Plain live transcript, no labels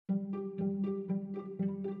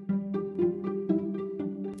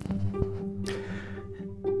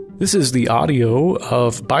This is the audio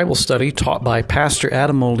of Bible study taught by Pastor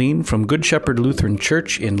Adam Moline from Good Shepherd Lutheran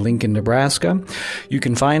Church in Lincoln, Nebraska. You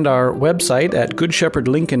can find our website at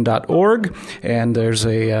goodshepherdlincoln.org, and there's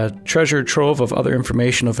a treasure trove of other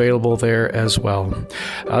information available there as well.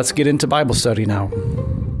 Let's get into Bible study now.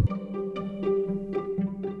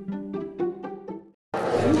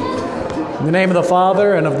 In the name of the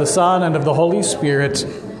Father, and of the Son, and of the Holy Spirit.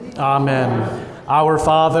 Amen. Our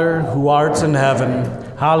Father, who art in heaven,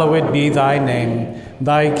 hallowed be thy name.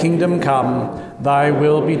 Thy kingdom come, thy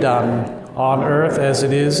will be done, on earth as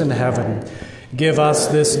it is in heaven. Give us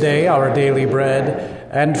this day our daily bread,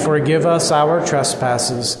 and forgive us our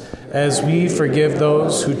trespasses, as we forgive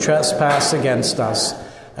those who trespass against us.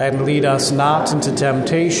 And lead us not into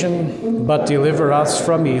temptation, but deliver us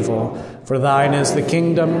from evil. For thine is the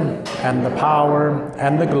kingdom, and the power,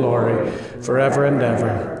 and the glory, forever and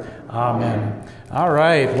ever. Amen. All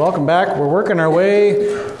right, welcome back. We're working our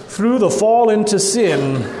way through the fall into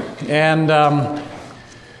sin. And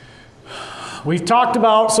we've talked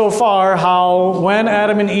about so far how when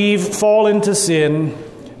Adam and Eve fall into sin,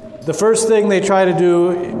 the first thing they try to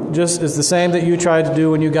do just is the same that you tried to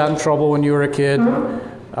do when you got in trouble when you were a kid.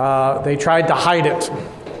 They tried to hide it.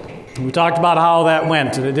 We talked about how that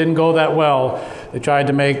went, and it didn't go that well. They tried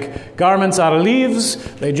to make garments out of leaves.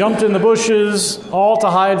 They jumped in the bushes, all to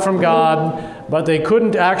hide from God, but they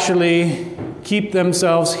couldn't actually keep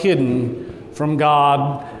themselves hidden from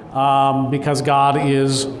God because God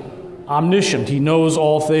is omniscient. He knows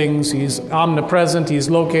all things. He's omnipresent. He's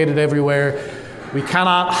located everywhere. We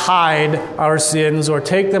cannot hide our sins or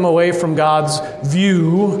take them away from God's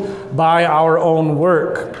view by our own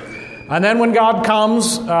work. And then when God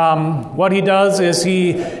comes, what he does is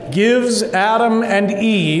he gives Adam and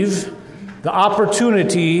Eve the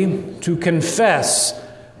opportunity to confess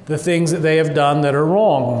the things that they have done that are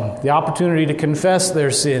wrong, the opportunity to confess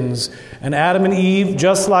their sins. And Adam and Eve,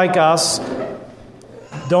 just like us,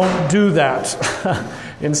 don't do that.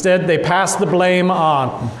 Instead, they pass the blame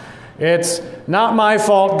on. It's not my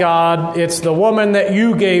fault, God. It's the woman that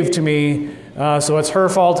you gave to me, so it's her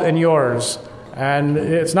fault and yours. And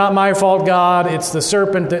it's not my fault, God. It's the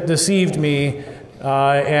serpent that deceived me.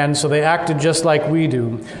 And so they acted just like we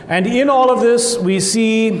do. And in all of this, we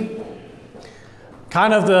see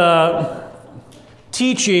kind of the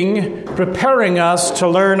teaching preparing us to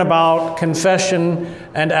learn about confession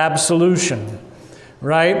and absolution,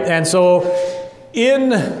 right? And so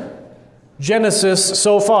in Genesis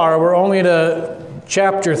so far, we're only to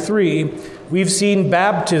chapter 3, we've seen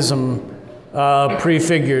baptism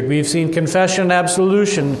prefigured. We've seen confession and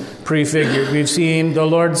absolution prefigured. We've seen the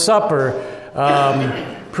Lord's Supper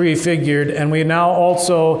prefigured. And we now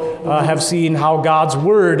also have seen how God's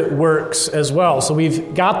Word works as well. So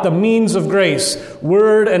we've got the means of grace,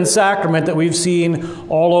 Word and sacrament that we've seen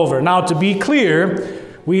all over. Now, to be clear,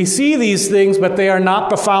 we see these things, but they are not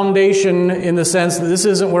the foundation in the sense that this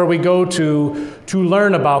isn't where we go to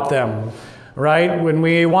learn about them. Right? When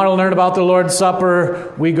we want to learn about the Lord's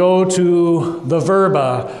Supper, we go to the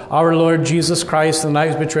verba, our Lord Jesus Christ, the night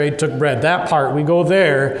he was betrayed, took bread. That part, we go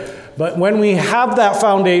there. But when we have that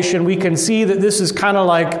foundation, we can see that this is kind of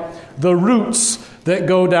like the roots that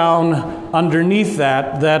go down underneath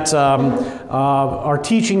that are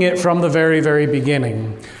teaching it from the very, very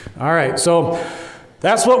beginning. All right, so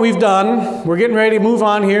that's what we've done. We're getting ready to move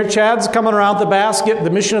on here. Chad's coming around the basket. The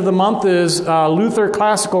mission of the month is Luther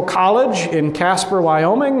Classical College in Casper,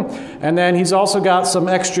 Wyoming. And then he's also got some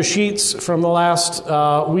extra sheets from the last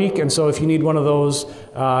week. And so if you need one of those,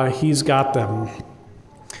 he's got them.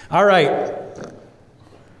 All right.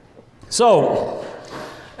 So,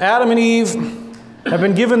 Adam and Eve have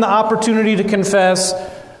been given the opportunity to confess,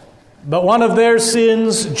 but one of their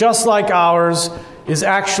sins, just like ours, is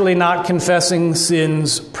actually not confessing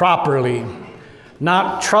sins properly,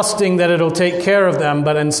 not trusting that it'll take care of them,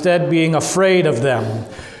 but instead being afraid of them.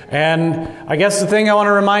 And I guess the thing I want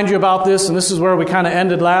to remind you about this, and this is where we kind of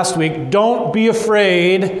ended last week, don't be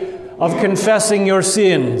afraid of confessing your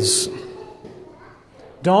sins.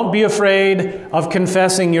 Don't be afraid of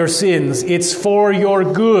confessing your sins. It's for your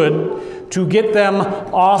good to get them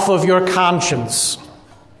off of your conscience.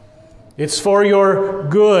 It's for your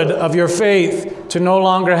good of your faith to no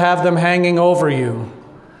longer have them hanging over you.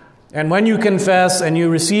 And when you confess and you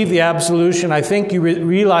receive the absolution, I think you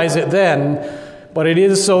realize it then, but it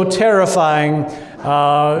is so terrifying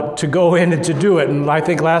to go in and to do it. And I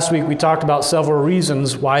think last week we talked about several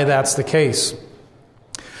reasons why that's the case.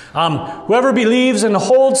 Whoever believes and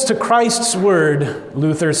holds to Christ's word,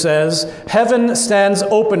 Luther says, heaven stands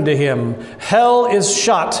open to him. Hell is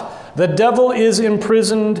shut. The devil is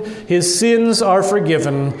imprisoned, his sins are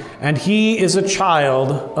forgiven, and he is a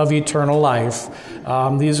child of eternal life.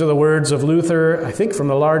 These are the words of Luther, I think from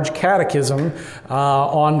the Large Catechism,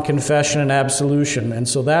 on confession and absolution. And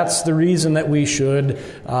so that's the reason that we should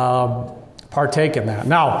partake in that.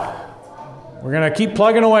 Now, we're going to keep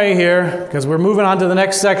plugging away here because we're moving on to the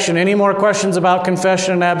next section. Any more questions about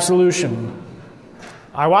confession and absolution?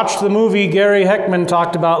 I watched the movie Gary Heckman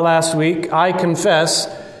talked about last week, I Confess.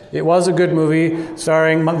 It was a good movie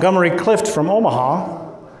starring Montgomery Clift from Omaha.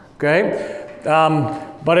 Okay?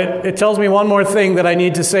 But it tells me one more thing that I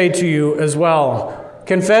need to say to you as well.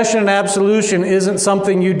 Confession and absolution isn't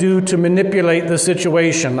something you do to manipulate the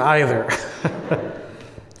situation either.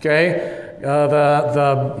 Okay?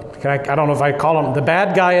 I don't know if I call him, the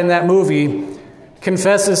bad guy in that movie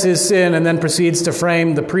confesses his sin and then proceeds to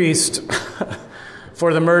frame the priest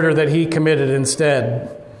for the murder that he committed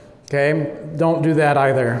instead. Okay? Don't do that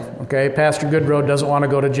either. Okay? Pastor Goodrow doesn't want to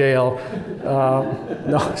go to jail.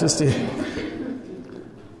 No, just...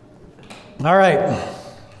 All right.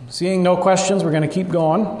 Seeing no questions, we're going to keep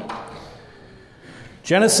going.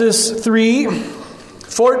 Genesis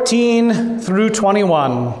 3:14 through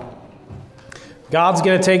 21. God's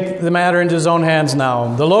going to take the matter into his own hands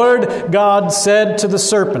now. The Lord God said to the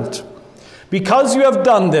serpent, "Because you have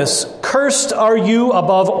done this, cursed are you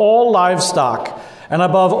above all livestock and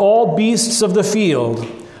above all beasts of the field.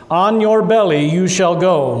 On your belly you shall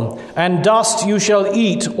go, and dust you shall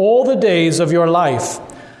eat all the days of your life.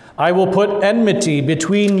 I will put enmity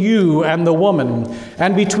between you and the woman,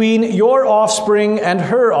 and between your offspring and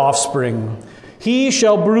her offspring. He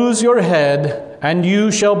shall bruise your head, and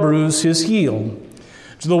you shall bruise his heel."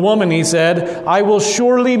 To the woman he said, "I will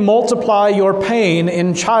surely multiply your pain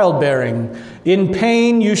in childbearing. In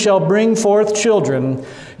pain you shall bring forth children.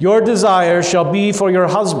 Your desire shall be for your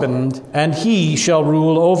husband, and he shall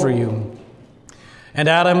rule over you." And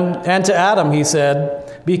to Adam he said,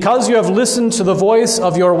 "Because you have listened to the voice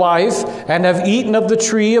of your wife, and have eaten of the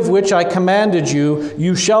tree of which I commanded you,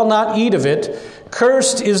 you shall not eat of it.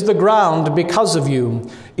 Cursed is the ground because of you.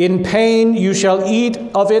 In pain you shall eat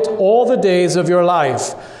of it all the days of your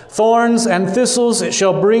life. Thorns and thistles it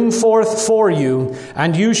shall bring forth for you,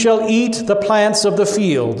 and you shall eat the plants of the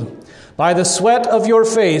field. By the sweat of your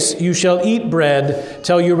face you shall eat bread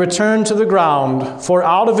till you return to the ground, for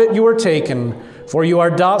out of it you are taken, for you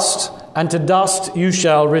are dust, and to dust you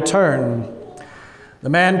shall return." The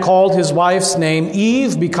man called his wife's name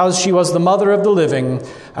Eve because she was the mother of the living.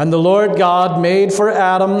 And the Lord God made for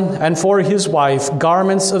Adam and for his wife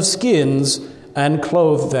garments of skins and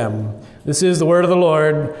clothed them. This is the word of the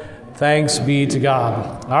Lord. Thanks be to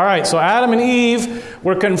God. All right, so Adam and Eve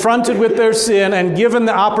were confronted with their sin and given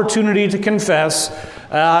the opportunity to confess,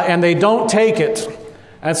 and they don't take it.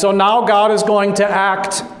 And so now God is going to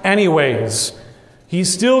act anyways.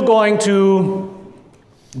 He's still going to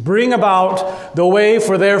bring about the way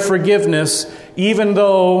for their forgiveness, even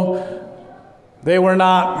though they were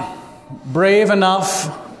not brave enough,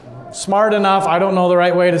 smart enough, I don't know the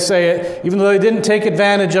right way to say it, even though they didn't take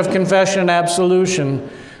advantage of confession and absolution,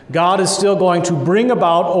 God is still going to bring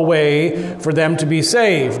about a way for them to be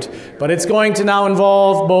saved. But it's going to now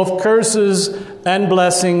involve both curses and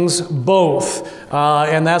blessings, both.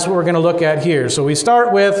 And that's what we're going to look at here. So we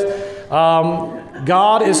start with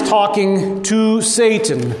God is talking to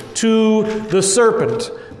Satan, to the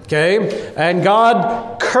serpent, okay? And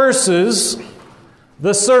God curses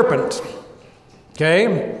the serpent,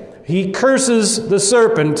 okay? He curses the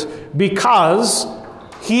serpent because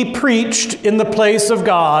he preached in the place of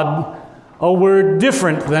God a word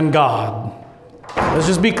different than God. Let's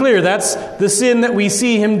just be clear, that's the sin that we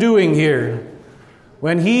see him doing here.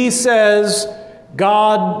 When he says,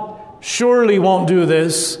 God surely won't do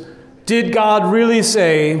this, did God really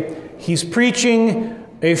say? He's preaching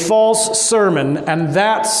a false sermon, and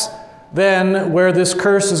that's then where this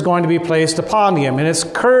curse is going to be placed upon him. And it's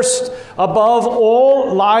cursed above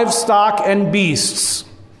all livestock and beasts.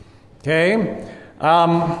 Okay?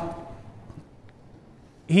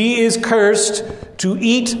 He is cursed to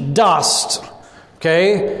eat dust.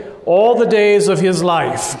 Okay? All the days of his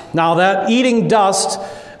life. Now that eating dust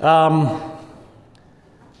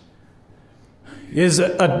is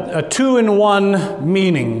a two-in-one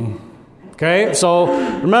meaning. Okay? So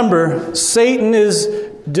remember, Satan is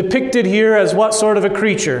depicted here as what sort of a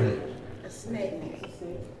creature? A snake.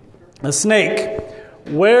 A snake.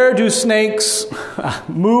 Where do snakes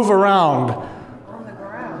move around? On the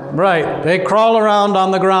ground. Right. They crawl around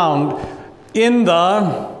on the ground in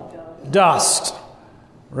the dust.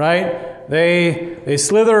 Right? They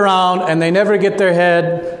slither around and they never get their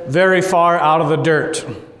head very far out of the dirt.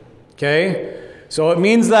 Okay? So it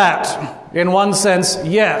means that, in one sense,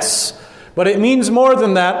 yes. But it means more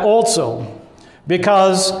than that also.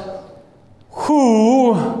 Because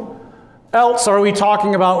who else are we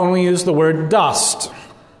talking about when we use the word dust?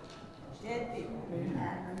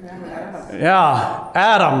 Yeah,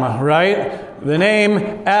 Adam, right? The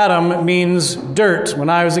name Adam means dirt. When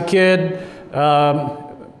I was a kid,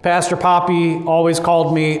 Pastor Poppy always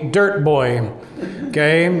called me Dirt Boy.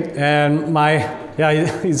 Okay? And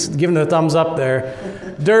he's giving the thumbs up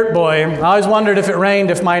there. Dirt Boy. I always wondered if it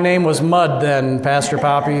rained if my name was Mud then, Pastor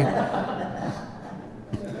Poppy.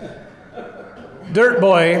 Dirt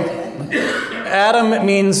Boy. Adam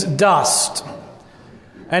means dust.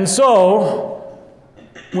 And so,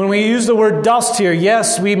 when we use the word dust here,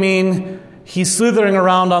 yes, we mean he's slithering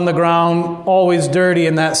around on the ground, always dirty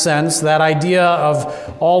in that sense. That idea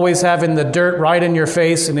of always having the dirt right in your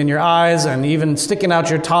face and in your eyes and even sticking out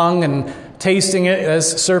your tongue and tasting it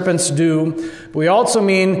as serpents do. But we also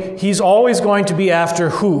mean he's always going to be after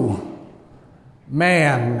who?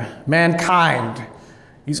 Mankind.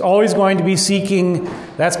 He's always going to be seeking,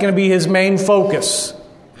 that's going to be his main focus,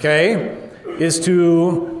 okay, is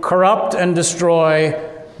to corrupt and destroy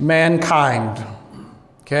mankind,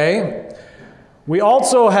 okay? We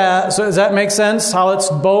also have, so does that make sense, how it's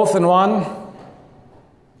both in one?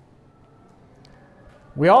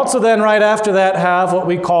 We also then, right after that, have what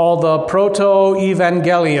we call the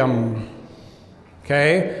proto-evangelium,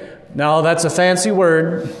 okay? Now, that's a fancy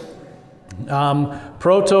word,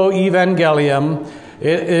 proto-evangelium.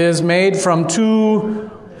 It is made from two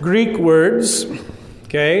Greek words,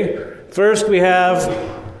 okay? First we have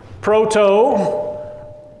proto,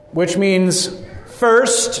 which means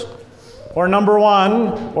first, or number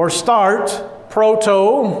one, or start,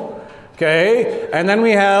 proto, okay? And then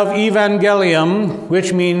we have evangelium,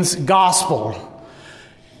 which means gospel.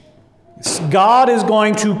 God is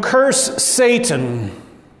going to curse Satan.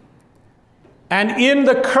 And in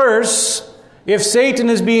the curse, if Satan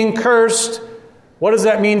is being cursed, what does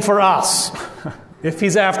that mean for us, if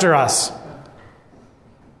he's after us?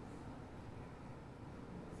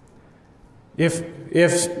 If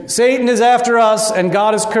Satan is after us and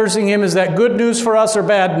God is cursing him, is that good news for us or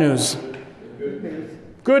bad news?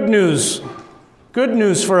 Good news. Good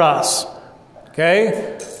news for us.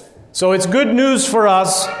 Okay? So it's good news for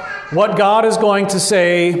us what God is going to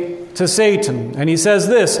say to Satan. And he says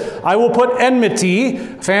this, I will put enmity,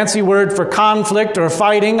 fancy word for conflict or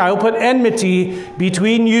fighting, I will put enmity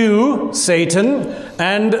between you, Satan,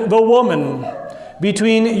 and the woman.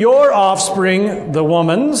 Between your offspring, the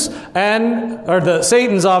woman's, or the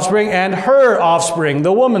Satan's offspring, and her offspring,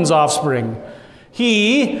 the woman's offspring.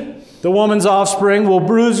 He, the woman's offspring, will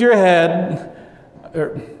bruise your head,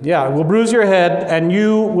 will bruise your head, and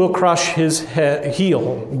you will crush his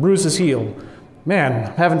heel, bruise his heel. Man,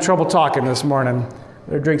 I'm having trouble talking this morning.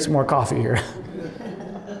 Better drink some more coffee here.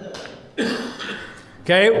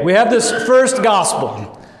 Okay, we have this first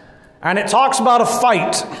gospel, and it talks about a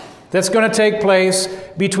fight that's going to take place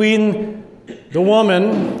between the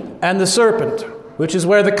woman and the serpent, which is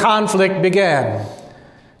where the conflict began.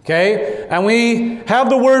 Okay, and we have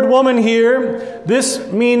the word woman here.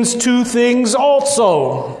 This means two things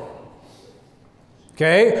also.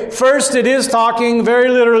 Okay, first it is talking very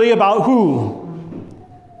literally about who?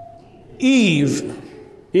 Eve.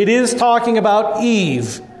 It is talking about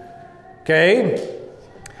Eve. Okay?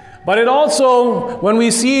 But it also, when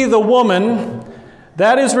we see the woman,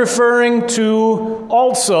 that is referring to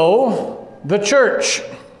also the church.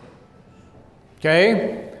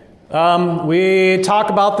 Okay? We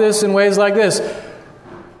talk about this in ways like this.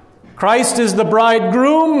 Christ is the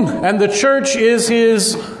bridegroom, and the church is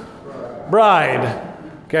his bride.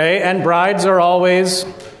 Okay? And brides are always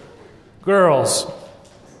girls.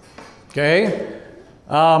 Okay?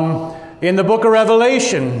 In the book of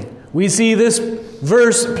Revelation, we see this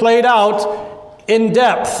verse played out in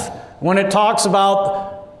depth when it talks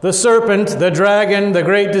about the serpent, the dragon, the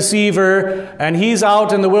great deceiver, and he's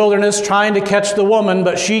out in the wilderness trying to catch the woman,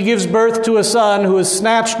 but she gives birth to a son who is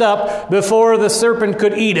snatched up before the serpent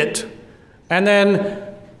could eat it. And then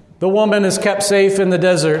the woman is kept safe in the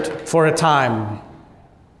desert for a time.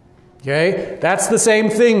 Okay? That's the same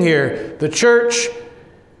thing here. The church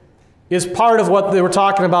is part of what they were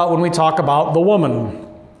talking about when we talk about the woman.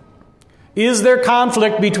 Is there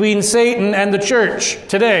conflict between Satan and the church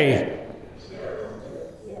today?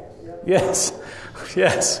 Yes.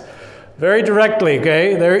 Yes. Very directly,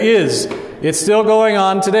 okay? There is. It's still going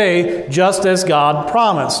on today, just as God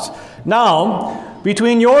promised. Now,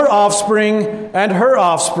 between your offspring and her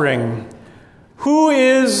offspring, who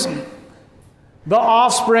is the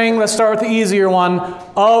offspring, let's start with the easier one,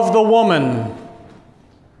 of the woman?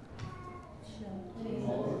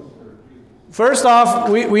 First off,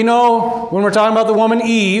 we know when we're talking about the woman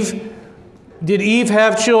Eve, did Eve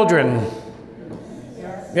have children?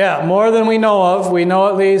 Yeah, more than we know of. We know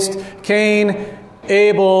at least Cain,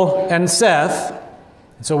 Abel, and Seth.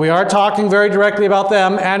 So we are talking very directly about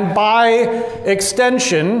them. And by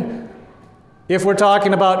extension, if we're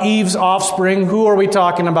talking about Eve's offspring, who are we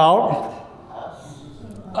talking about?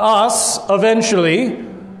 Us, eventually.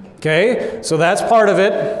 Okay, so that's part of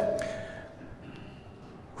it.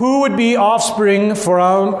 Who would be offspring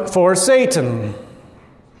for Satan?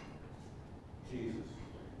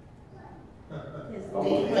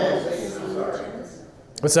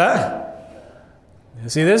 What's that?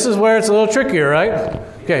 See, this is where it's a little trickier, right?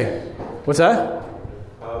 Okay, what's that?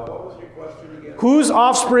 What was your question again? Who's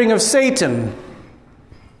offspring of Satan?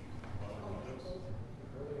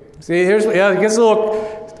 See, it gets a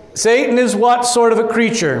little. Satan is what sort of a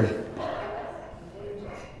creature?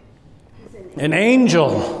 An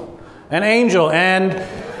angel. An angel. And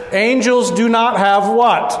angels do not have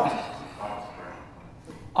what?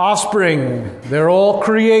 Offspring. They're all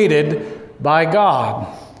created by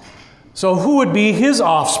God. So who would be his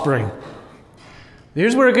offspring?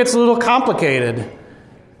 Here's where it gets a little complicated.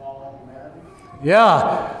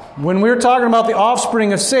 Yeah. When we're talking about the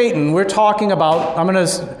offspring of Satan, we're talking about,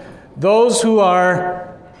 those who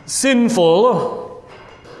are sinful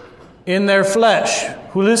in their flesh,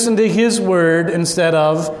 who listen to his word instead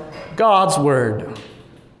of God's word.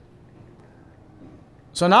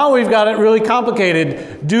 So now we've got it really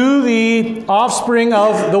complicated. Do the offspring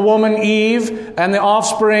of the woman Eve and the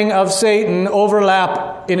offspring of Satan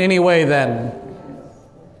overlap in any way then?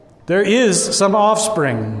 There is some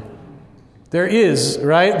offspring. There is,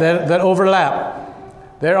 right, that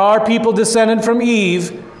overlap. There are people descended from Eve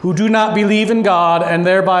who do not believe in God and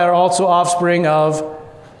thereby are also offspring of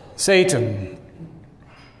Satan.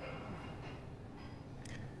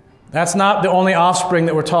 That's not the only offspring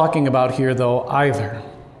that we're talking about here, though, either.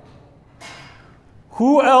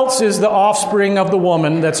 Who else is the offspring of the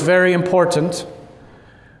woman that's very important,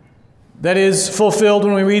 that is fulfilled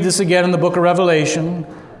when we read this again in the book of Revelation,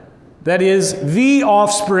 that is the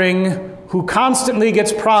offspring who constantly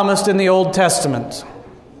gets promised in the Old Testament?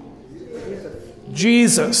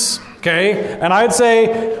 Jesus. Okay? And I'd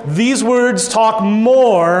say these words talk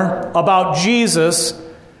more about Jesus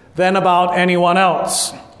than about anyone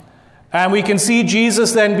else. And we can see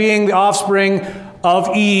Jesus then being the offspring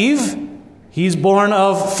of Eve. He's born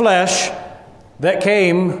of flesh that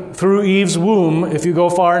came through Eve's womb, if you go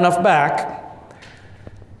far enough back.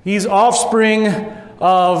 He's offspring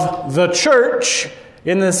of the church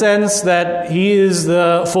in the sense that he is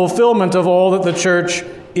the fulfillment of all that the church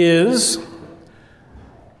is.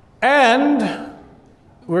 And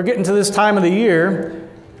we're getting to this time of the year,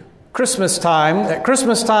 Christmas time. At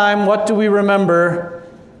Christmas time, what do we remember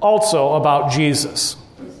also about Jesus?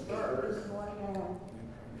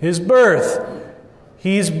 His birth.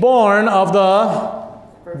 He's born of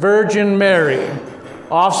the Virgin Mary,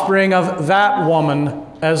 offspring of that woman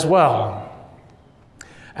as well.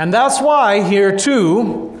 And that's why here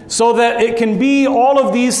too, so that it can be all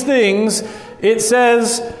of these things, it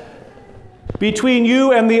says, between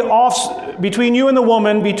you and the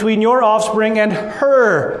woman, between your offspring and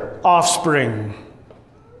her offspring.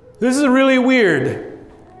 This is really weird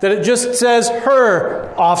that it just says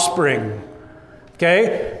her offspring.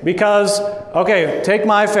 Okay? Because, take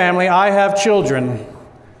my family. I have children.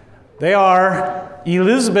 They are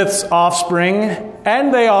Elizabeth's offspring,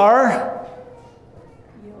 and they are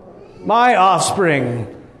my offspring.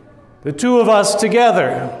 The two of us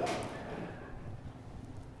together.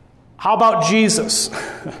 How about Jesus?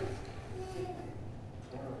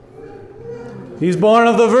 He's born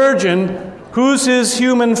of the Virgin. Who's his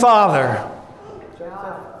human father?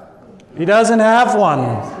 He doesn't have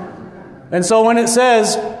one. And so when it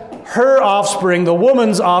says her offspring, the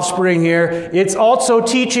woman's offspring here, it's also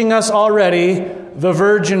teaching us already the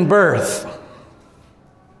virgin birth.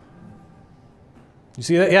 You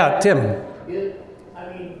see that? Yeah, Tim.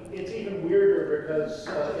 It's even weirder because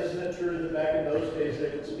isn't it true that back in those days they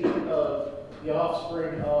could speak of the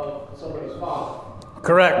offspring of somebody's father?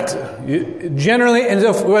 Correct. Generally, and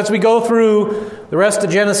as we go through the rest of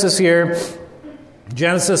Genesis here,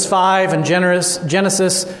 Genesis 5 and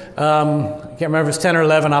Genesis, I can't remember if it's 10 or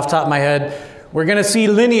 11 off the top of my head, we're going to see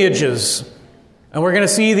lineages. And we're going to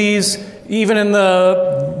see these even in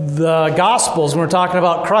the Gospels when we're talking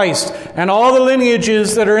about Christ. And all the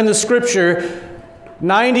lineages that are in the Scripture,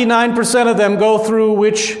 99% of them go through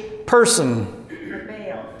which person?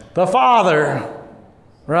 The Father.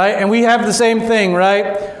 Right? And we have the same thing,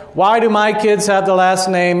 right? Why do my kids have the last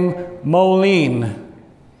name Moline?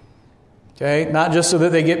 Okay? Not just so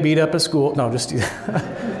that they get beat up at school. No, just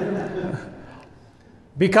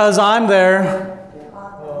because I'm their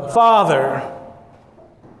Father.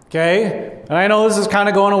 Okay? And I know this is kind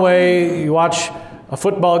of going away. You watch a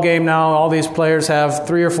football game now, all these players have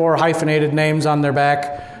 3 or 4 hyphenated names on their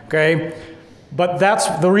back. Okay? But that's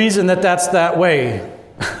the reason that that's that way.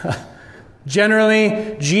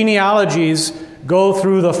 Generally, genealogies go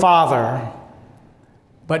through the father.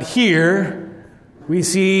 But here, we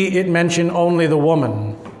see it mention only the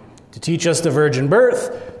woman. To teach us the virgin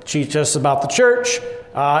birth, teach us about the church,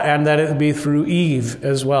 and that it would be through Eve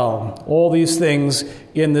as well. All these things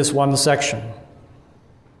in this one section.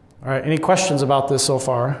 All right, any questions about this so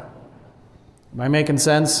far? Am I making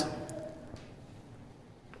sense?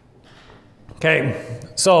 Okay,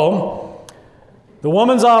 so the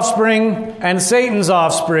woman's offspring and Satan's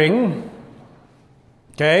offspring,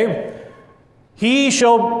 okay, he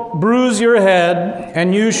shall bruise your head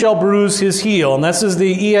and you shall bruise his heel. And this is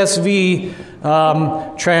the ESV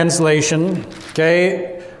translation,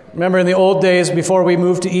 okay. Remember in the old days before we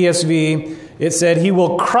moved to ESV, it said he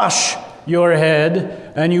will crush your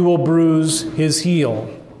head and you will bruise his heel.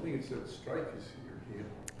 I think it said strike his heel.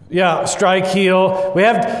 Yeah, strike heel. We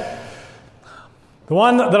have... The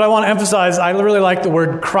one that I want to emphasize, I really like the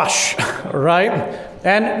word crush, right?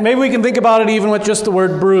 And maybe we can think about it even with just the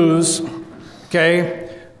word bruise, okay?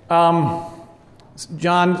 John,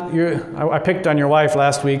 I picked on your wife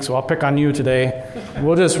last week, so I'll pick on you today.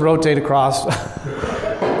 We'll just rotate across.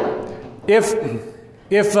 If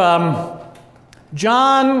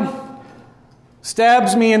John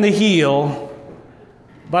stabs me in the heel,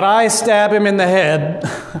 but I stab him in the head,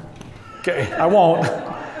 okay, I won't.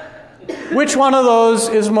 Which one of those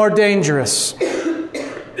is more dangerous?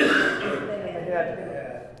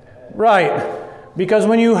 Right. Because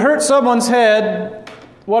when you hurt someone's head,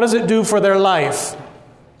 what does it do for their life?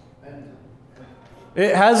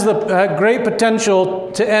 It has the great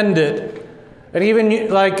potential to end it. And even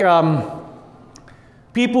like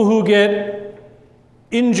people who get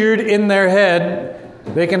injured in their head,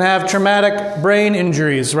 they can have traumatic brain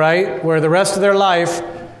injuries, right? Where the rest of their life,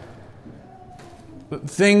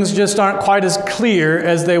 things just aren't quite as clear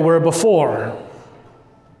as they were before.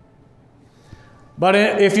 But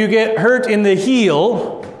if you get hurt in the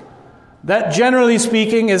heel, that generally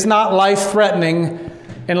speaking is not life-threatening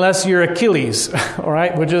unless you're Achilles, all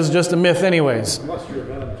right? Which is just a myth anyways. Unless you're a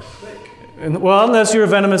venomous snake. Well, unless you're a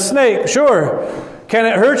venomous snake, sure. Can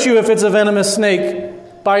it hurt you if it's a venomous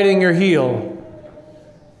snake biting your heel?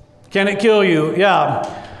 Can it kill you? Yeah.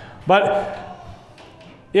 But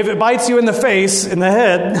if it bites you in the face, in the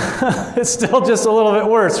head, it's still just a little bit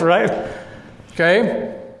worse, right?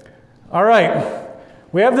 Okay? All right.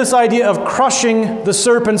 We have this idea of crushing the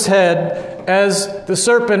serpent's head as the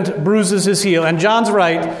serpent bruises his heel. And John's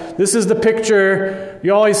right. This is the picture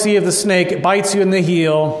you always see of the snake. It bites you in the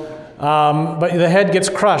heel, but the head gets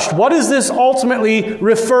crushed. What is this ultimately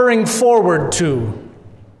referring forward to?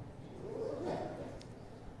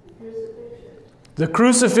 The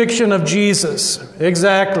crucifixion of Jesus.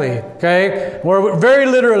 Exactly. Okay? Where very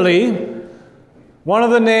literally, one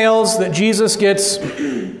of the nails that Jesus gets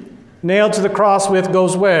nailed to the cross with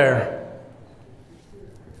goes where?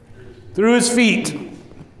 Through his feet.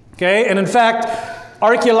 Okay? And in fact,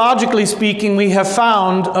 archaeologically speaking, we have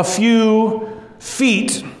found a few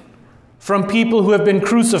feet from people who have been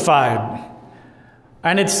crucified.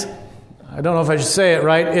 And it's, I don't know if I should say it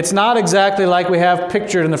right, it's not exactly like we have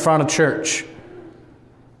pictured in the front of church.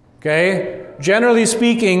 Okay? Generally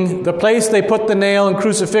speaking, the place they put the nail in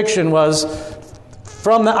crucifixion was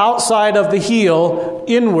from the outside of the heel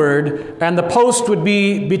inward, and the post would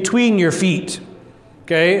be between your feet.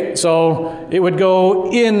 Okay? So it would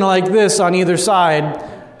go in like this on either side,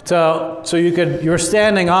 so you're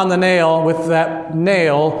standing on the nail with that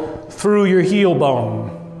nail through your heel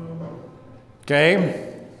bone.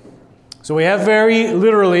 Okay? So we have very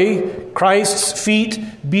literally Christ's feet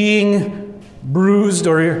being bruised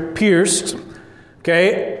or pierced.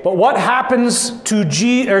 Okay? But what happens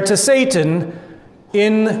to Satan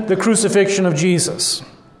in the crucifixion of Jesus?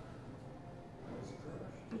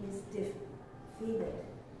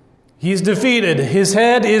 He's defeated. His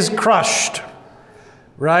head is crushed.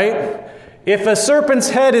 Right? If a serpent's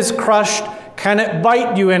head is crushed, can it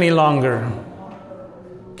bite you any longer?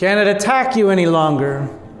 Can it attack you any longer?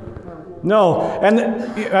 No. And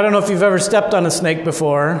I don't know if you've ever stepped on a snake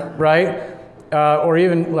before, right? Or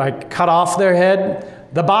even like cut off their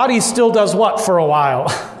head. The body still does what for a while?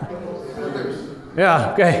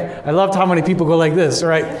 Yeah, okay. I loved how many people go like this,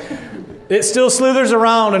 right? It still slithers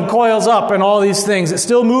around and coils up and all these things. It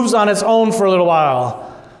still moves on its own for a little while.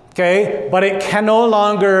 Okay? But it can no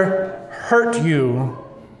longer hurt you.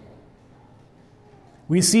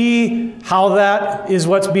 We see how that is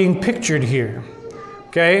what's being pictured here.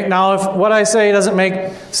 Okay, now if what I say doesn't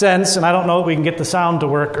make sense, and I don't know if we can get the sound to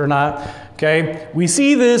work or not, okay, we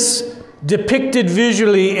see this depicted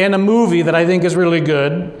visually in a movie that I think is really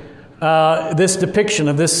good, this depiction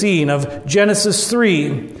of this scene of Genesis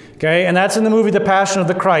 3, okay, and that's in the movie The Passion of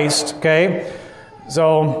the Christ, okay.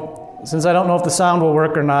 So, since I don't know if the sound will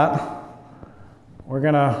work or not,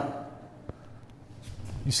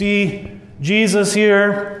 you see Jesus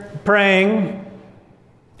here praying,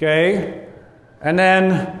 okay, and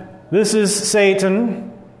then this is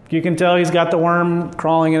Satan. You can tell he's got the worm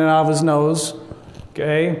crawling in and out of his nose,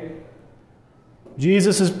 okay.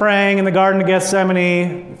 Jesus is praying in the Garden of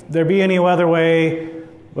Gethsemane, if there be any other way,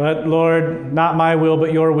 but Lord, not my will,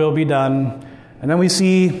 but your will be done. And then we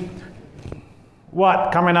see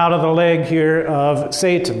what coming out of the leg here of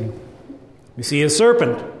Satan? We see a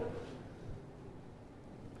serpent.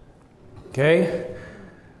 Okay?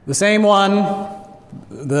 The same one,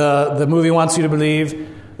 the movie wants you to believe,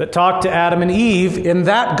 that talked to Adam and Eve in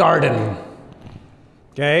that garden.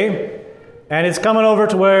 Okay? And it's coming over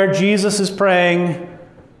to where Jesus is praying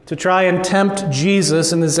to try and tempt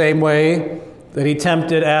Jesus in the same way that he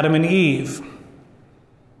tempted Adam and Eve.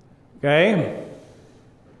 Okay?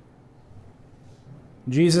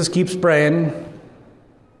 Jesus keeps praying.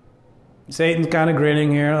 Satan's kind of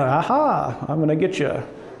grinning here. Like, aha, I'm going to get you.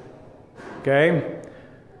 Okay?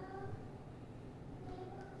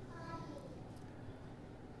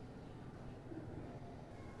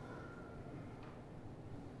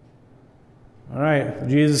 All right,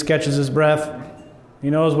 Jesus catches his breath. He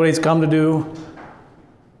knows what he's come to do.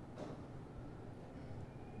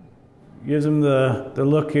 Gives him the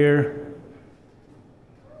look here.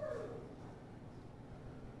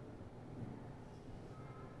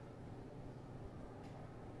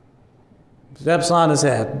 Steps on his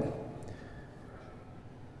head.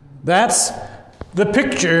 That's the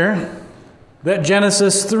picture that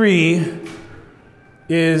Genesis 3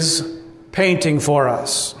 is painting for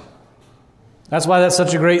us. That's why that's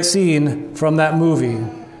such a great scene from that movie,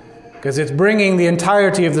 because it's bringing the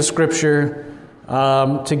entirety of the Scripture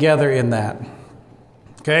together in that.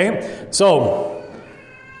 Okay? So,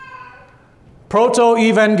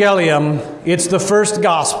 proto-evangelium, it's the first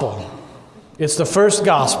gospel. It's the first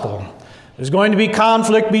gospel. There's going to be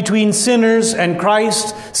conflict between sinners and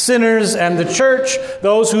Christ, sinners and the church,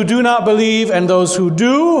 those who do not believe and those who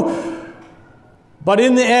do. But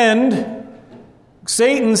in the end,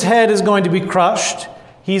 Satan's head is going to be crushed.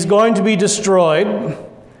 He's going to be destroyed.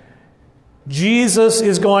 Jesus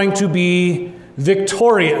is going to be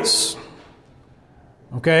victorious.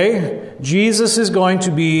 Okay? Jesus is going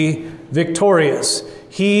to be victorious.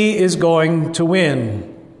 He is going to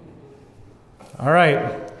win. All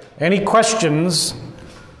right. Any questions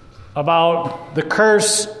about the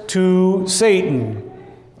curse to Satan?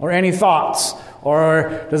 Or any thoughts?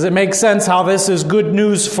 Or does it make sense how this is good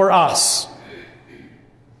news for us?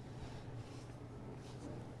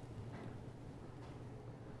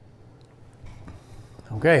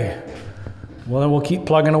 Okay. Well, then we'll keep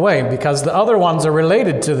plugging away, because the other ones are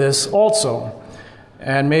related to this also.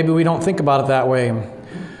 And maybe we don't think about it that way.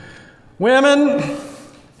 Women,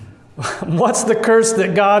 what's the curse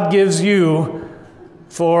that God gives you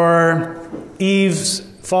for Eve's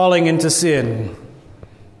falling into sin?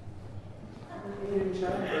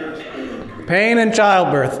 Pain and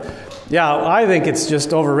childbirth. Yeah, I think it's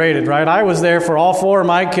just overrated, right? I was there for all 4 of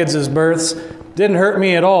my kids' births. Didn't hurt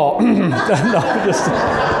me at all. No.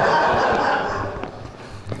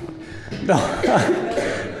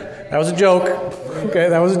 That was a joke. Okay,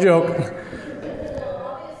 that was a joke.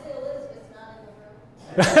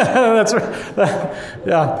 That's right.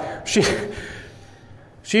 Yeah,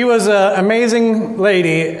 she was an amazing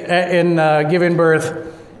lady in giving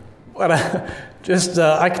birth. But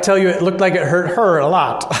I can tell you, it looked like it hurt her a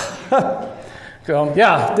lot. So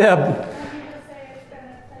yeah, Deb.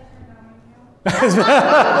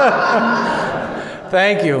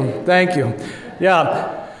 Thank you.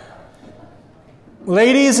 Yeah.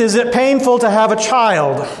 Ladies, is it painful to have a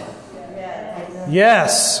child?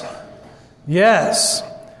 Yes.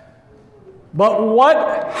 But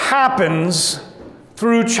what happens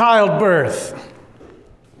through childbirth?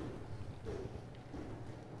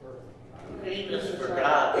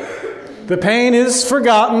 The pain is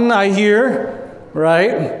forgotten, I hear,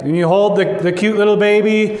 right? And you hold the cute little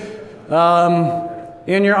baby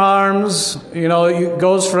in your arms. You know, it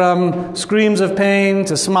goes from screams of pain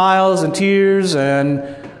to smiles and tears and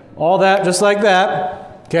all that, just like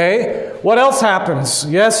that. Okay? What else happens?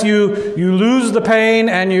 Yes, you lose the pain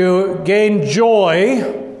and you gain joy.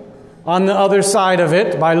 on the other side of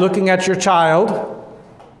it by looking at your child.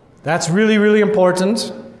 That's really, really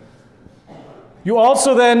important. You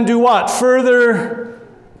also then do what? Further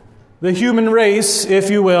the human race, if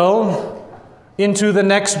you will, into the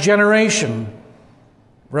next generation.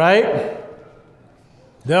 Right?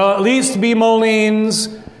 There'll at least be Molines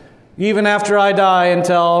even after I die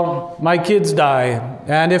until my kids die.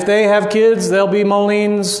 And if they have kids, there'll be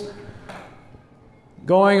Molines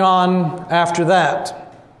going on after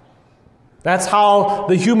that. That's how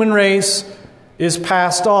the human race is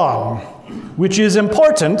passed on, which is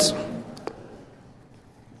important.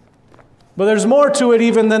 But there's more to it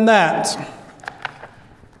even than that.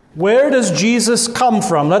 Where does Jesus come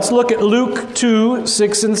from? Let's look at Luke 2,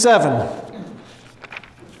 6 and 7.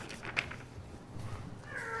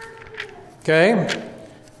 Okay?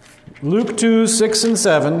 Luke 2, 6 and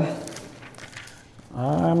 7.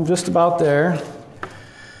 I'm just about there.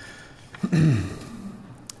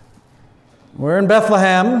 We're in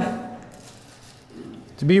Bethlehem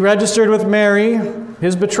to be registered with Mary,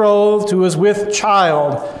 his betrothed, who was with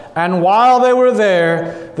child. And while they were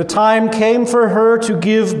there, the time came for her to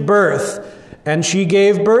give birth. And she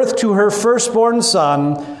gave birth to her firstborn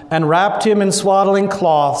son, and wrapped him in swaddling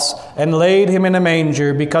cloths, and laid him in a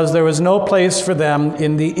manger, because there was no place for them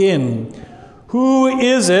in the inn. Who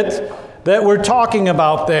is it that we're talking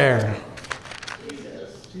about there?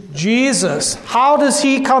 Jesus. How does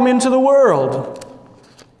he come into the world?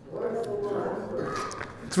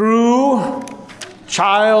 Through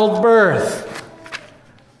childbirth.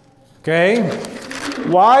 Okay?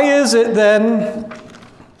 Why is it then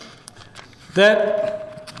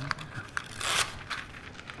that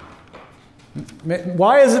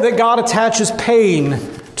God attaches pain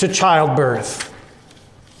to childbirth?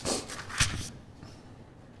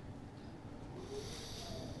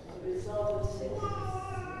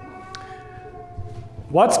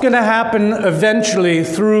 What's going to happen eventually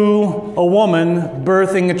through a woman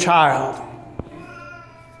birthing a child?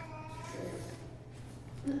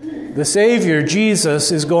 The Savior,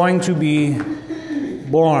 Jesus, is going to be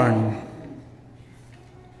born.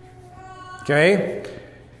 Okay?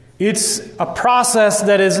 It's a process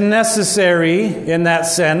that is necessary in that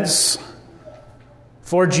sense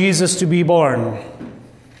for Jesus to be born.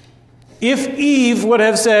 If Eve would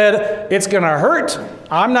have said, "It's going to hurt,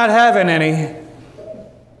 I'm not having any,"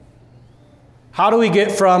 how do we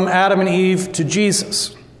get from Adam and Eve to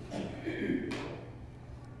Jesus?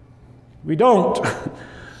 We don't.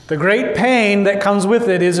 The great pain that comes with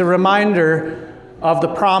it is a reminder of the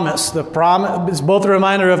promise. The promise is both a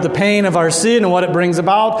reminder of the pain of our sin and what it brings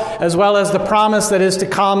about, as well as the promise that is to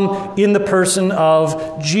come in the person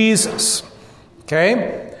of Jesus.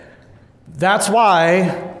 Okay? That's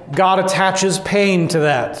why God attaches pain to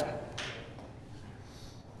that.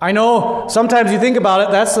 I know sometimes you think about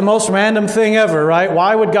it, that's the most random thing ever, right?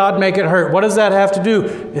 Why would God make it hurt? What does that have to do?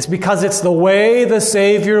 It's because it's the way the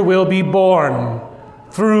Savior will be born,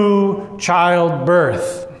 through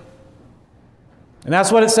childbirth. And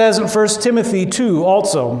that's what it says in 1 Timothy 2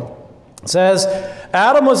 also. It says,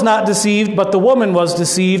 Adam was not deceived, but the woman was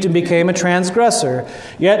deceived and became a transgressor.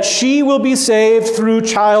 Yet she will be saved through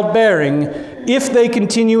childbearing, if they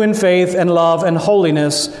continue in faith and love and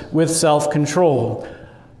holiness with self-control.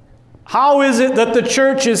 How is it that the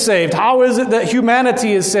church is saved? How is it that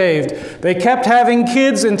humanity is saved? They kept having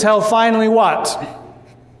kids until finally what?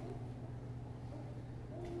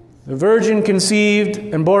 The virgin conceived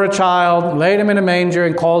and bore a child, laid him in a manger,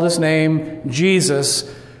 and called his name Jesus,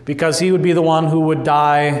 because he would be the one who would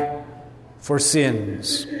die for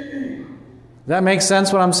sins. Does that make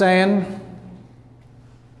sense what I'm saying?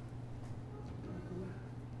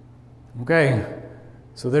 Okay.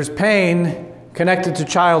 So there's pain connected to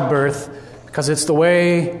childbirth because it's the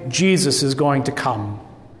way Jesus is going to come.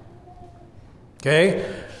 Okay?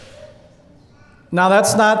 Now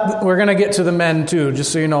that's not, we're going to get to the men too,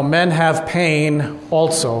 just so you know. Men have pain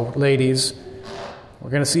also, ladies. We're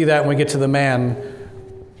going to see that when we get to the man.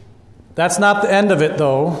 That's not the end of it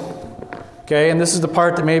though. Okay, and this is the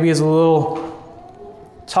part that maybe is a little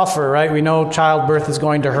tougher, right? We know childbirth is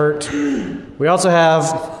going to hurt. We also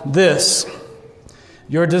have this.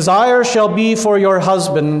 Your desire shall be for your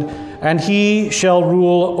husband, and he shall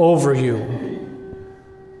rule over you.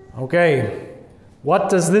 Okay, what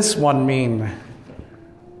does this one mean?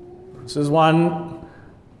 This is one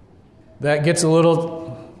that gets a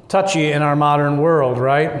little touchy in our modern world,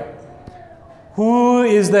 right? Who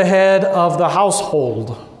is the head of the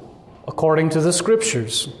household, according to the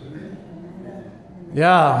Scriptures?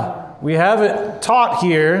 Yeah, we have it taught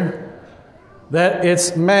here that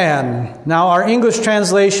it's man. Now, our English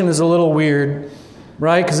translation is a little weird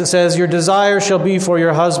right? Because it says, your desire shall be for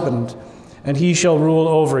your husband, and he shall rule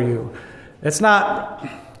over you. It's not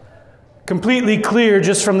completely clear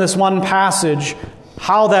just from this one passage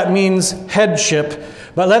how that means headship.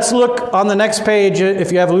 But let's look on the next page,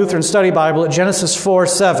 if you have a Lutheran Study Bible, at Genesis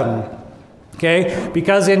 4:7. Okay?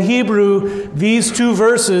 Because in Hebrew, these two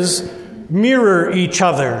verses mirror each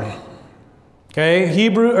other. Okay?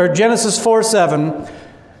 Genesis 4:7,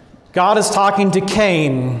 God is talking to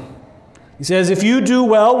Cain. He says, if you do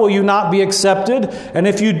well, will you not be accepted? And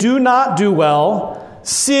if you do not do well,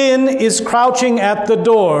 sin is crouching at the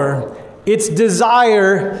door. Its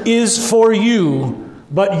desire is for you,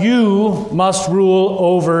 but you must rule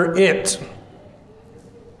over it.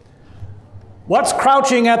 What's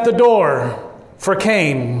crouching at the door for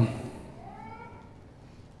Cain?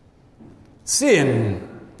 Sin.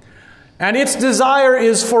 And its desire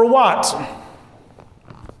is for what?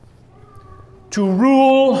 To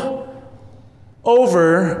rule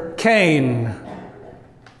over Cain.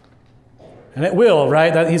 And it will,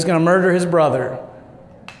 right? That he's going to murder his brother.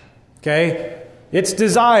 Okay? Its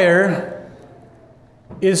desire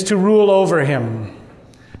is to rule over him.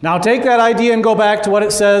 Now take that idea and go back to what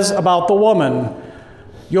it says about the woman.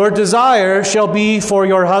 Your desire shall be for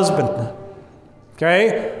your husband.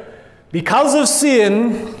 Okay? Because of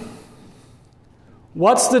sin,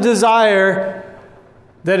 what's the desire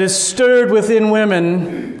that is stirred within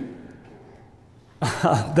women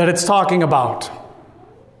that it's talking about?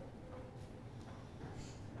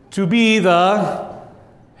 To be the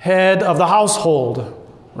head of the household,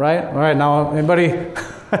 right? All right, now anybody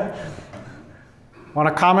want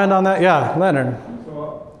to comment on that? Yeah, Leonard.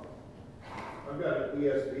 So I've got an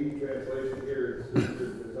ESV translation here. It says, your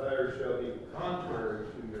desire shall be contrary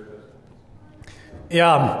to your husband.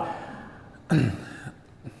 Yeah.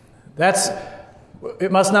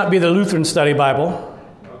 It must not be the Lutheran Study Bible.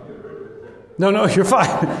 No, you're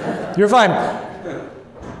fine. You're fine.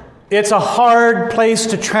 It's a hard place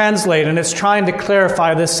to translate, and it's trying to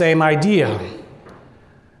clarify this same idea.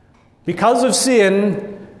 Because of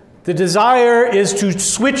sin, the desire is to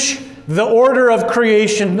switch the order of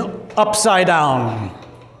creation upside down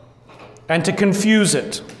and to confuse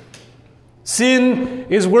it. Sin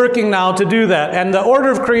is working now to do that. And the order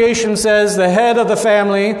of creation says the head of the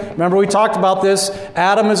family, remember we talked about this,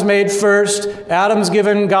 Adam is made first, Adam's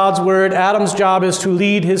given God's word, Adam's job is to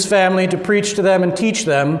lead his family, to preach to them and teach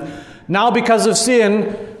them. Now because of sin,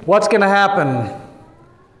 what's going to happen?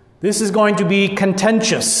 This is going to be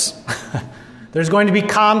contentious. There's going to be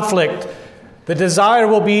conflict. The desire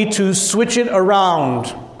will be to switch it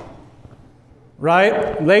around.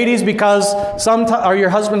 Right? Ladies, because are your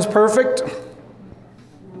husbands perfect?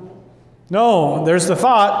 No, there's the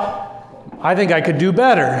thought, I think I could do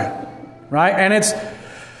better. Right? And it's,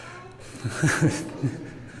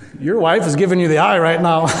 your wife is giving you the eye right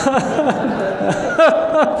now.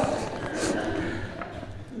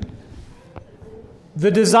 The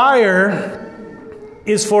desire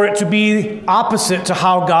is for it to be opposite to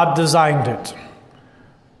how God designed it.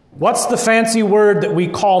 What's the fancy word that we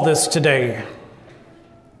call this today?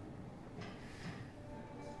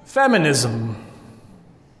 Feminism.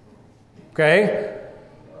 Okay?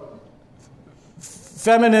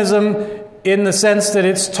 Feminism in the sense that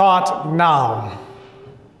it's taught now.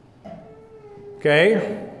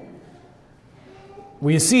 Okay?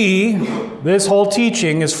 We see this whole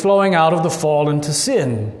teaching is flowing out of the fall into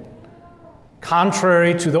sin,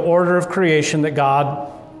 contrary to the order of creation that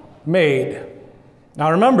God made.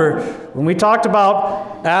 Now remember, when we talked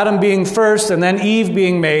about Adam being first and then Eve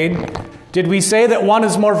being made, did we say that one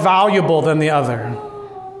is more valuable than the other?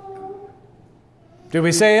 Did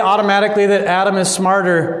we say automatically that Adam is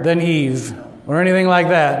smarter than Eve or anything like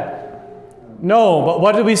that? No, but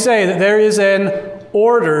what did we say? That there is an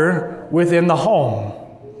order within the home.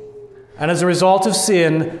 And as a result of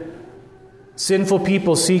sin, sinful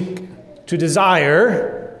people seek to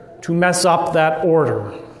desire to mess up that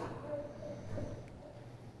order.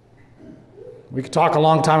 We could talk a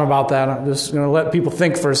long time about that. I'm just going to let people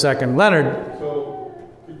think for a second. Leonard. So,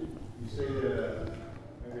 you say that,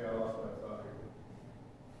 maybe I lost my thought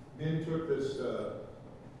here. Men took this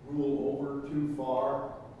rule over too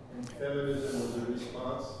far, and feminism was a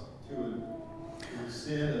response to the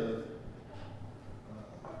sin of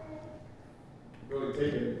really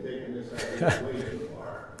taking this idea way too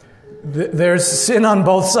far. There's sin on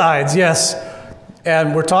both sides, yes.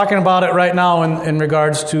 And we're talking about it right now in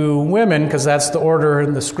regards to women, because that's the order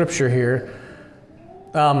in the scripture here.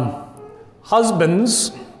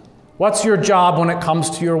 Husbands, what's your job when it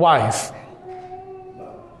comes to your wife?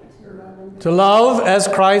 To love as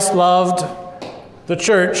Christ loved the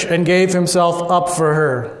church and gave himself up for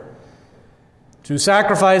her. to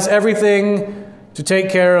sacrifice everything to take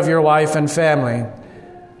care of your wife and family.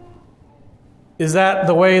 Is that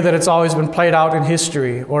the way that it's always been played out in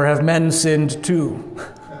history, or have men sinned too?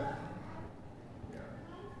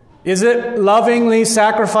 Is it lovingly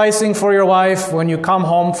sacrificing for your wife when you come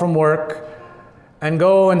home from work and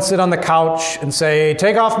go and sit on the couch and say,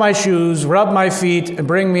 take off my shoes, rub my feet, and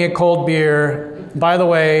bring me a cold beer? By the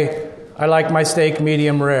way, I like my steak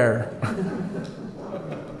medium rare.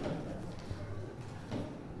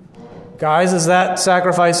 Guys, is that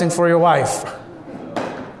sacrificing for your wife?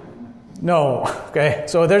 No. Okay,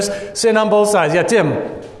 so there's sin on both sides. Yeah, Tim.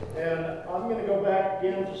 And I'm going to go back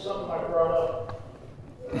again to something I brought up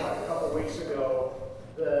a couple weeks ago,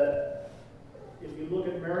 that if you look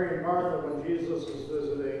at Mary and Martha when Jesus was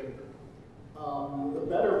visiting, the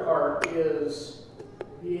better part is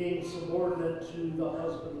being subordinate to the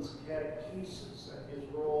husband's catechesis and his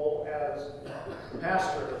role as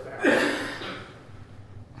pastor of the family.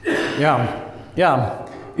 Yeah.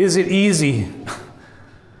 Is it easy?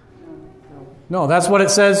 No, that's what it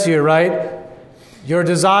says here, right? Your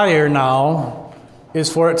desire now is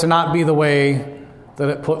for it to not be the way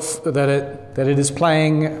that it is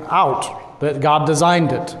playing out, that God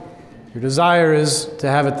designed it. Your desire is to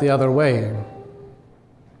have it the other way.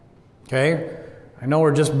 Okay? I know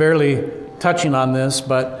we're just barely touching on this,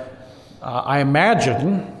 but I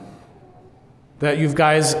imagine that you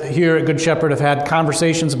guys here at Good Shepherd have had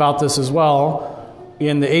conversations about this as well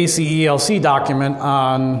in the ACELC document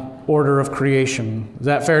on order of creation. Is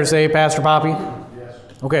that fair to say, Pastor Poppy? Yes.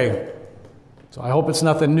 Okay. So I hope it's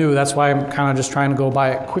nothing new. That's why I'm kind of just trying to go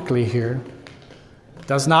by it quickly here. It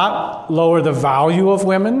does not lower the value of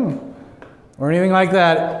women or anything like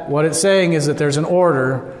that. What it's saying is that there's an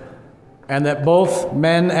order and that both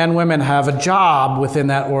men and women have a job within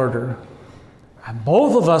that order. And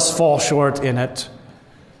both of us fall short in it.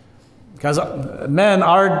 Because men,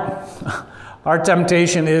 our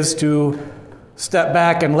temptation is to step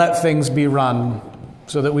back and let things be run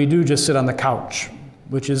so that we do just sit on the couch,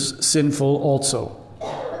 which is sinful also.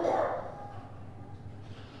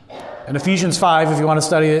 In Ephesians 5, if you want to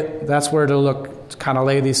study it, that's where to look to kind of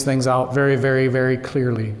lay these things out very, very, very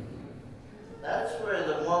clearly. That's where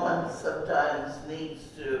the woman sometimes needs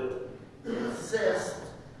to insist,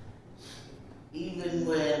 even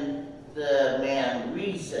when the man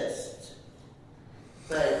resists.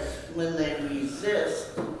 But when they resist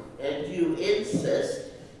and you insist,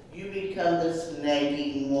 you become this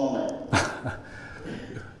nagging woman.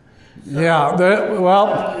 Yeah,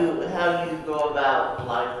 How do you go about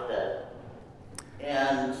life then?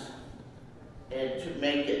 And to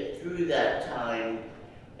make it through that time.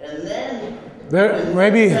 And then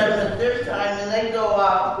maybe their time and they go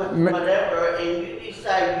out with whatever and you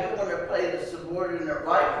decide you want to play the subordinate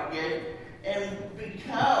life again and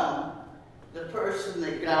become the person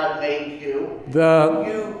that God made you.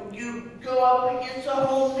 You go up against a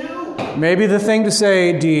whole new. Maybe the thing to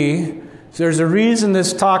say, D, there's a reason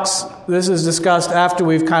this is discussed after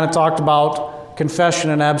we've kind of talked about confession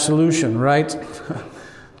and absolution, right?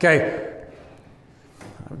 Okay.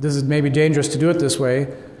 This is maybe dangerous to do it this way.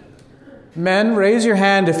 Men, raise your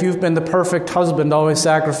hand if you've been the perfect husband, always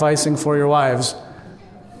sacrificing for your wives.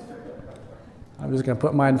 I'm just going to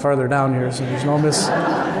put mine farther down here so there's no miss.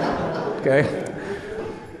 Okay.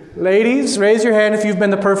 Ladies, raise your hand if you've been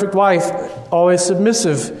the perfect wife, always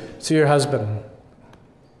submissive to your husband.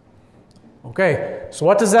 Okay, so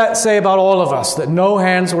what does that say about all of us? That no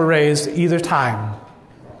hands were raised either time.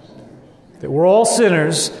 That we're all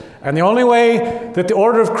sinners, and the only way that the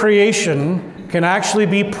order of creation can actually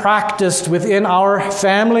be practiced within our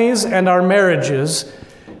families and our marriages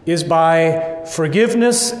is by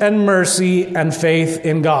forgiveness and mercy and faith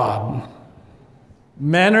in God.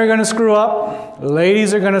 Men are going to screw up,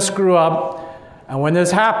 ladies are going to screw up, and when this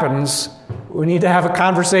happens, we need to have a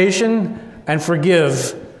conversation and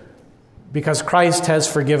forgive because Christ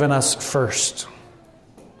has forgiven us first.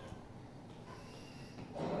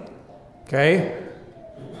 Okay?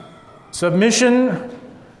 Submission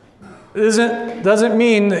doesn't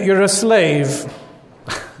mean that you're a slave.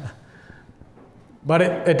 But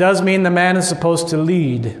it does mean the man is supposed to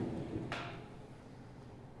lead.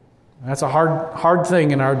 That's a hard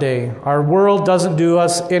thing in our day. Our world doesn't do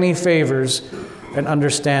us any favors in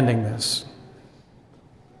understanding this.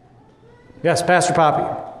 Yes, Pastor Poppy.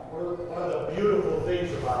 One of the beautiful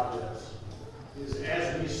things about this is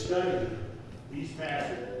as we study these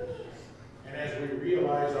passages and as we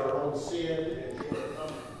realize our own sin and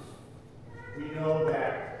shortcomings, we know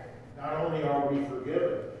that not only are we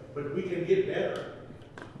forgiven, but we can get better.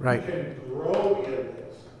 Right. We can grow in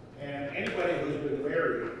this. And anybody who's been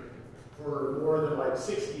married for more than like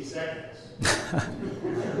 60 seconds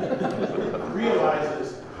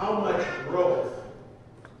realizes how much growth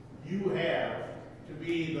you have to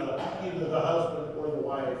be either the husband or the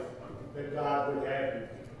wife that God would have you.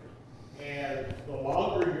 And the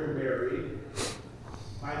longer you're married,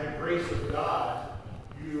 by the grace of God,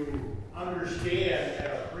 you understand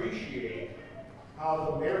and appreciate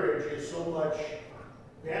how the marriage is so much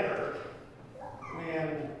better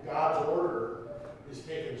when God's order is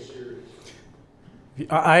taken seriously.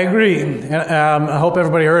 I agree. And I hope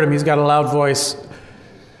everybody heard him. He's got a loud voice.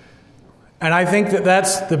 And I think that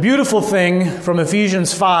that's the beautiful thing from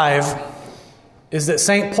Ephesians 5 is that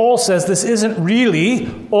St. Paul says this isn't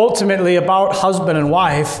really ultimately about husband and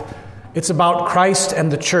wife. It's about Christ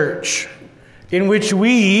and the church, in which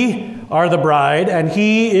we are the bride and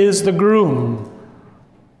he is the groom.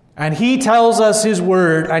 And he tells us his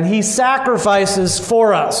word and he sacrifices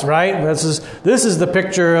for us, right? This is the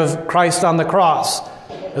picture of Christ on the cross,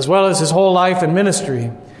 as well as his whole life and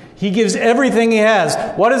ministry. He gives everything he has.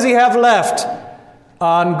 What does he have left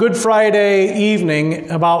on Good Friday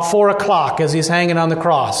evening about 4 o'clock as he's hanging on the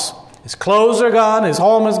cross? His clothes are gone, his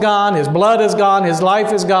home is gone, his blood is gone, his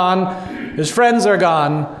life is gone, his friends are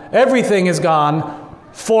gone, everything is gone.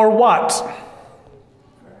 For what?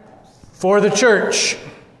 For the church.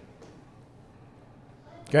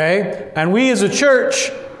 Okay? And we as a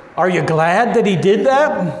church, are you glad that he did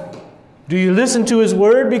that? Do you listen to his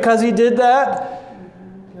word because he did that?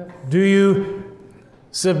 Do you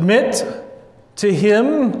submit to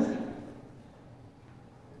him?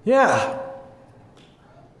 Yeah.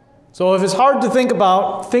 So if it's hard to think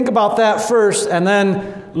about that first and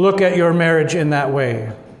then look at your marriage in that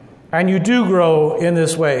way. And you do grow in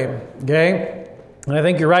this way. Okay? And I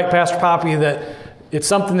think you're right, Pastor Poppy, that it's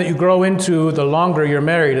something that you grow into the longer you're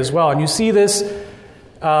married as well. And you see this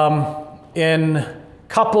in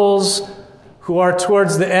couples who are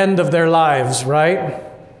towards the end of their lives, right?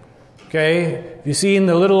 Okay? You've seen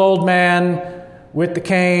the little old man with the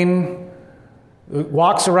cane, who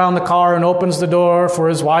walks around the car and opens the door for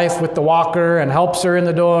his wife with the walker and helps her in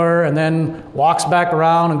the door and then walks back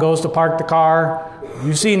around and goes to park the car.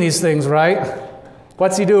 You've seen these things, right?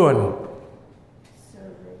 What's he doing?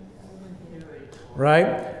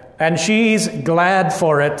 Right? And she's glad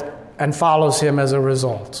for it and follows him as a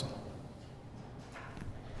result.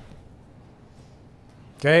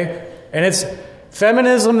 Okay? And it's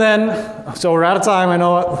feminism then. So we're out of time. I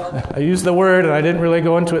know I used the word and I didn't really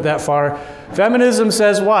go into it that far. Feminism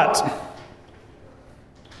says what?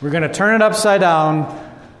 We're going to turn it upside down.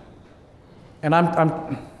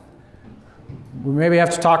 And we maybe have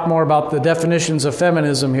to talk more about the definitions of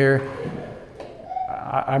feminism here.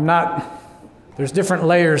 There's different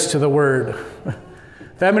layers to the word.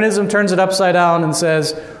 Feminism turns it upside down and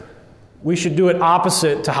says we should do it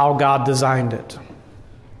opposite to how God designed it.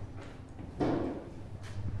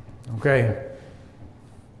 Okay.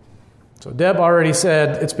 So Deb already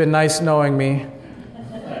said, it's been nice knowing me.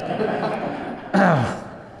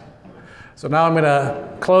 So now I'm going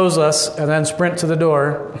to close us and then sprint to the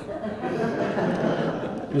door.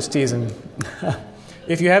 Just teasing.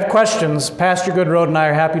 If you have questions, Pastor Goodroad and I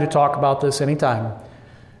are happy to talk about this anytime.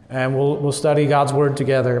 And we'll study God's Word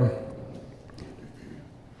together.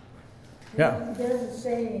 Yeah. There's a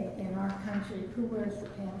saying in our country, who wears the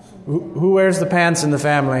pants in the family? Who wears the pants in the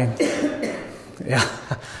family? Yeah.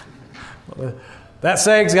 That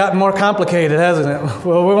saying's gotten more complicated, hasn't it?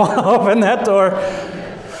 Well, we want to open that door.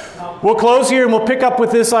 We'll close here and we'll pick up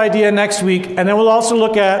with this idea next week. And then we'll also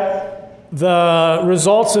look at the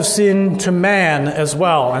results of sin to man as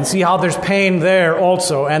well and see how there's pain there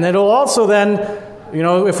also. And it'll also then,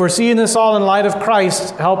 if we're seeing this all in light of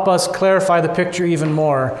Christ, help us clarify the picture even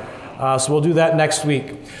more. So we'll do that next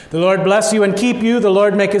week. The Lord bless you and keep you. The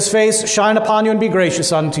Lord make his face shine upon you and be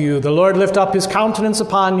gracious unto you. The Lord lift up his countenance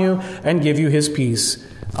upon you and give you his peace.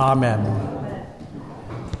 Amen.